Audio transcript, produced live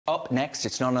Up next,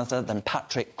 it's none other than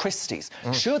Patrick Christys.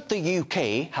 Should the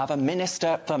UK have a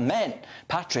minister for men?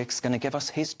 Patrick's going to give us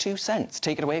his 2 cents.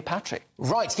 Take it away, Patrick.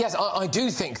 Right, yes, I do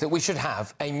think that we should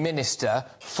have a minister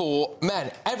for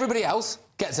men. Everybody else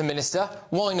gets a minister.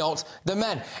 Why not the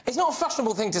men? It's not a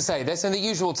fashionable thing to say this, and the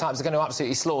usual types are going to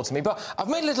absolutely slaughter me, but I've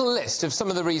made a little list of some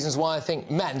of the reasons why I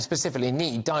think men specifically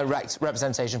need direct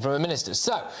representation from a minister.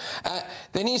 So,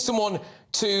 they need someone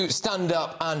to stand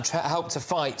up and help to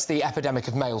fight the epidemic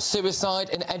of male suicide.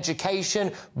 In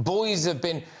education, boys have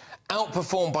been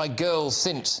outperformed by girls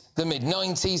since the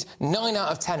mid-90s. 9 out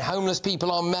of 10 homeless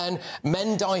people are men.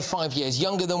 Men die 5 years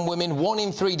younger than women. 1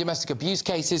 in 3 domestic abuse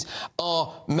cases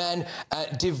are men.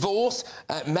 Divorce,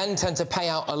 men tend to pay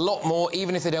out a lot more,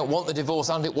 even if they don't want the divorce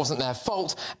and it wasn't their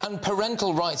fault. And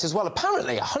parental rights as well.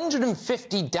 Apparently,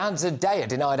 150 dads a day are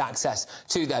denied access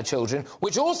to their children,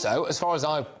 which also, as far as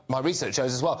my research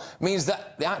shows as well, means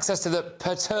that the access to the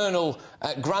paternal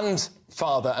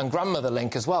grandfather and grandmother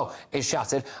link as well is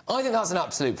shattered. I think that's an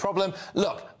absolute problem.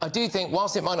 Look, I do think,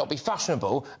 whilst it might not be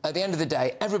fashionable, at the end of the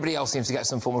day, everybody else seems to get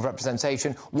some form of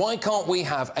representation. Why can't we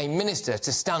have a minister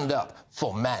to stand up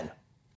for men?